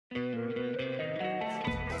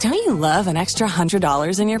Don't you love an extra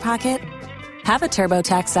 $100 in your pocket? Have a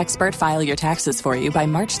TurboTax expert file your taxes for you by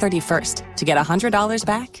March 31st to get $100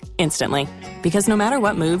 back instantly. Because no matter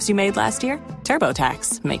what moves you made last year,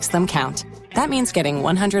 TurboTax makes them count. That means getting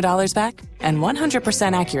 $100 back and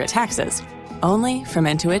 100% accurate taxes, only from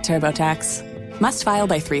Intuit TurboTax. Must file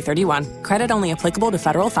by 3/31. Credit only applicable to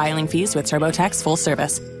federal filing fees with TurboTax full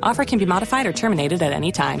service. Offer can be modified or terminated at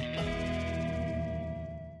any time.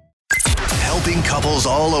 Helping couples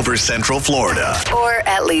all over Central Florida. Or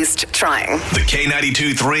at least trying. The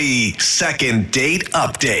K92-3 Second Date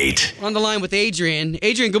Update. On the line with Adrian.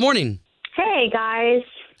 Adrian, good morning. Hey, guys.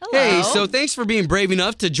 Hello. Hey, so thanks for being brave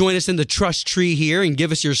enough to join us in the trust tree here and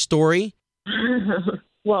give us your story.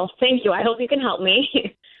 Well, thank you. I hope you can help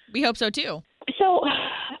me. We hope so, too. So,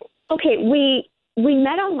 okay, we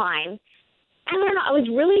met online. I don't know. I was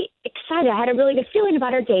really excited. I had a really good feeling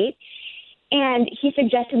about our date. And he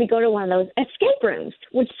suggested we go to one of those escape rooms,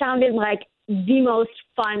 which sounded like the most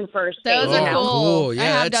fun first date. Those are cool. Yeah,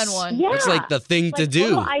 I have done one. Yeah. That's like the thing to do.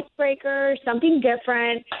 Little icebreaker, something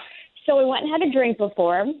different. So we went and had a drink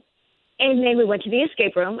before, and then we went to the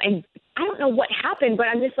escape room. And I don't know what happened, but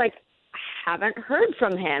I'm just like, I haven't heard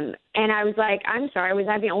from him. And I was like, I'm sorry, was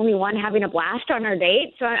I the only one having a blast on our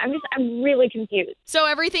date? So I'm really confused. So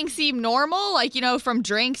everything seemed normal, like, from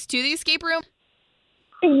drinks to the escape room?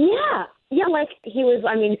 Yeah. Yeah, like he was,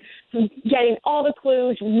 getting all the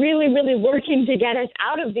clues, really, really working to get us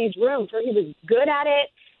out of these rooms. So he was good at it.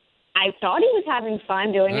 I thought he was having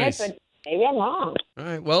fun doing it, but maybe I'm wrong. All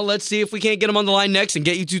right, well, let's see if we can't get him on the line next and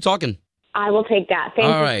get you two talking. I will take that. Thank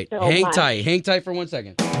All you right, so hang much. tight. Hang tight for 1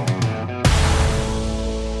 second. On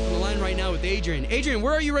the line right now with Adrian. Adrian,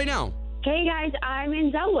 where are you right now? Hey, guys, I'm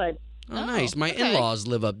in Zelwood. Oh, nice. My okay. in-laws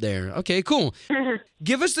live up there. Okay, cool.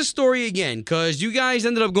 Give us the story again, because you guys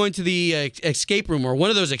ended up going to the escape room, or one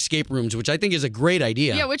of those escape rooms, which I think is a great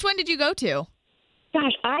idea. Yeah, which one did you go to?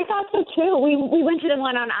 Gosh, I thought so, too. We went to the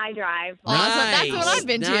one on iDrive. Awesome. That's what I've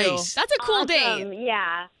been Nice. to. That's a cool date.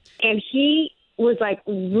 Yeah. And he was,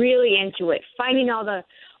 really into it, finding all the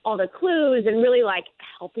clues and really,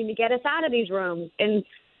 helping to get us out of these rooms. And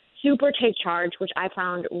super take charge, which I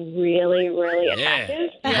found really, really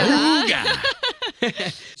attractive.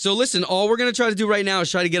 So listen, all we're going to try to do right now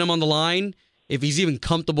is try to get him on the line. If he's even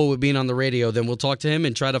comfortable with being on the radio, then we'll talk to him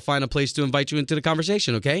and try to find a place to invite you into the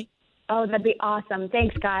conversation, okay? Oh, that'd be awesome.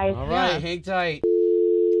 Thanks, guys. All right, hang tight.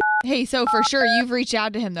 Hey, so for sure, you've reached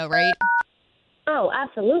out to him, though, right? Oh,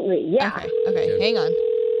 absolutely. Yeah. Okay, hang on.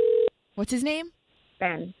 What's his name?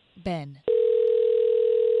 Ben. Ben.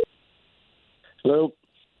 Hello.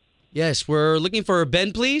 Yes, we're looking for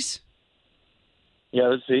Ben, please. Yeah,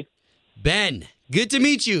 let's see. Ben, good to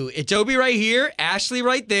meet you. It's Obie right here, Ashley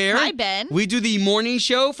right there. Hi, Ben. We do the morning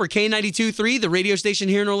show for K92.3, the radio station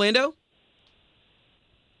here in Orlando.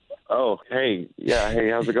 Oh, hey. Yeah, hey,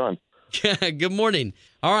 how's it going? Good morning.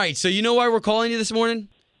 All right, so you know why we're calling you this morning?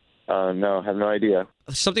 No, I have no idea.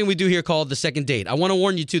 Something we do here called the second date. I want to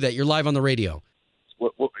warn you, too, that you're live on the radio.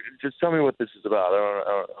 What, just tell me what this is about.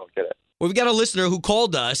 I don't get it. Well, we've got a listener who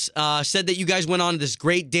called us, said that you guys went on this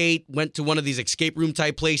great date, went to one of these escape room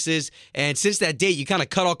type places, and since that date, you kind of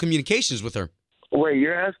cut all communications with her. Wait,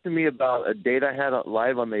 you're asking me about a date I had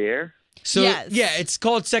live on the air? So, Yes. yeah, it's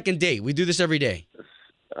called second date. We do this every day.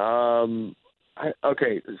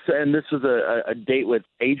 Okay, so, and this was a date with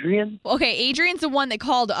Adrian? Okay, Adrian's the one that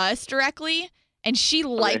called us directly, and she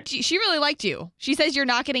liked you. She really liked you. She says you're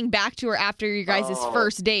not getting back to her after your guys'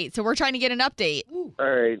 first date, so we're trying to get an update. All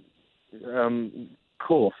right.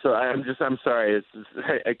 Cool. So I'm sorry.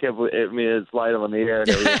 I can't believe, it's live on the air.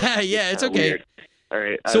 And Yeah, it's okay. Weird. All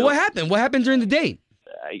right. So what happened? What happened during the date?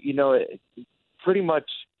 Pretty much.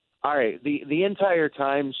 All right. The entire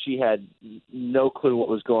time she had no clue what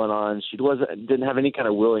was going on. She didn't have any kind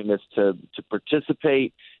of willingness to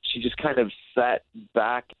participate. She just kind of sat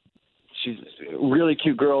back. She's a really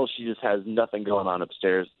cute girl. She just has nothing going on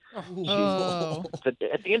upstairs. Oh. At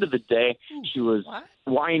the end of the day, she was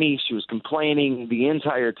whiny. She was complaining the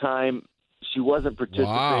entire time. She wasn't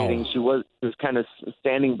participating. Wow. She was kind of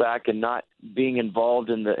standing back and not being involved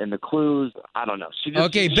in the clues. I don't know. She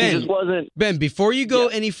just wasn't. Ben, before you go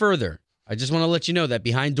any further, I just want to let you know that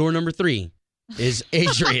behind door number 3 is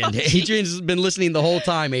Adrian. Adrian's been listening the whole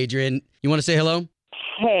time. Adrian, you want to say hello?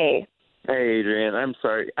 Hey. Hey, Adrian, I'm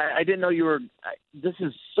sorry. I didn't know you were this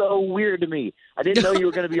is so weird to me. I didn't know you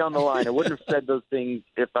were going to be on the line. I wouldn't have said those things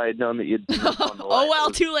if I had known that you'd be on the line. Oh,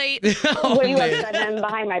 well, too late. What, you have said them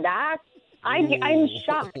behind my back? I'm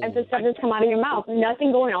shocked at the stuff that's come out of your mouth.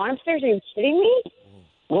 Nothing going on upstairs? Are you kidding me?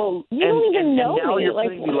 Well, you don't even know and now me. you're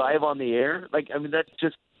putting me live on the air? That's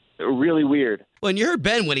just really weird. Well, and you heard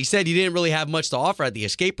Ben when he said you didn't really have much to offer at the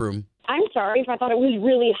escape room. I'm sorry if I thought it was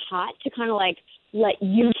really hot to kind of like let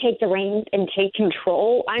you take the reins and take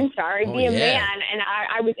control. I'm sorry, be a man, and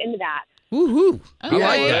I was into that. Woohoo! I Okay.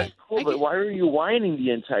 like that. Cool, but why were you whining the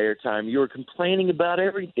entire time? You were complaining about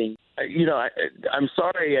everything. I'm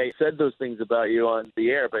sorry I said those things about you on the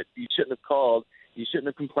air, but you shouldn't have called. You shouldn't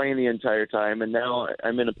have complained the entire time. And now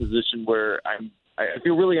I'm in a position where I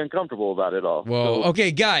feel really uncomfortable about it all. Well,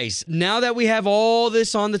 okay, guys, now that we have all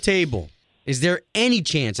this on the table, is there any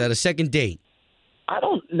chance at a second date? I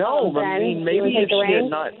don't know. I Ben, mean, maybe you if take the she had reins?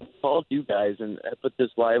 not called you guys and put this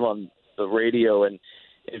live on the radio, and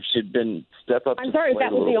if she'd been step up. I'm sorry if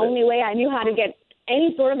that was the only way I knew how to get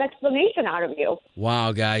any sort of explanation out of you.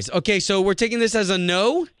 Wow, guys. Okay, so we're taking this as a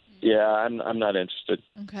no? Yeah, I'm not interested.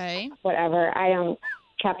 Okay. Whatever. I don't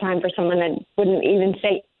have time for someone that wouldn't even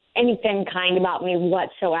say anything kind about me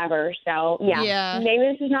whatsoever. So, Yeah. maybe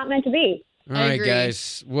this is not meant to be. All I right, agree.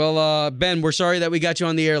 guys. Well, Ben, we're sorry that we got you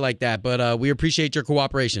on the air like that, but we appreciate your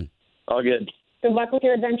cooperation. All good. Good luck with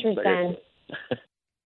your adventures, Later. Ben.